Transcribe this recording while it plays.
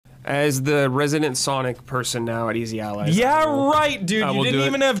As the resident Sonic person now at Easy Allies. Yeah, right, dude. You didn't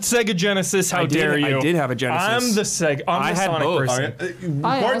even have Sega Genesis. How dare you? I did have a Genesis. I'm the Sega. I'm the Sonic person.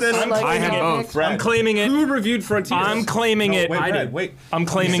 I had both. I'm claiming it. Who reviewed Frontiers? I'm claiming it. Wait. I'm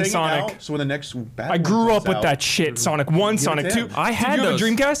claiming Sonic. So when the next I grew up with that shit. Sonic 1, Sonic 2. I had Did you have those. a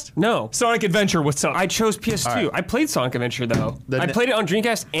Dreamcast? No. Sonic Adventure, what's up? I chose PS2. I played Sonic Adventure though. I played it on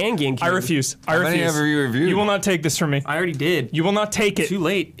Dreamcast and GameCube. I refuse. I How many refuse. have you reviewed? You will not take this from me. I already did. You will not take it. Too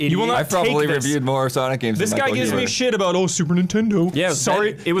late. You will I not probably take this. reviewed more Sonic games This than guy Michael gives me Huber. shit about Super Nintendo. Yeah,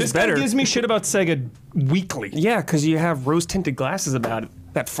 sorry. it was this better. Guy gives me shit about Sega weekly. Yeah, because you have rose-tinted glasses about it.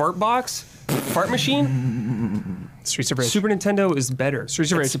 That fart box, fart machine. Streets of Rage. Super Nintendo is better.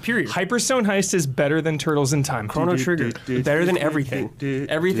 Streets of Rage. Superior. Hyperstone Heist is better than Turtles in Time. Chrono Trigger, better than everything.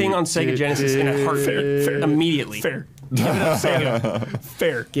 Everything on Sega Genesis in a heartbeat. Immediately. Fair. Give it up, Sega.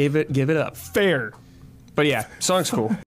 Fair. Give it up. Fair. But yeah, Sonic's cool.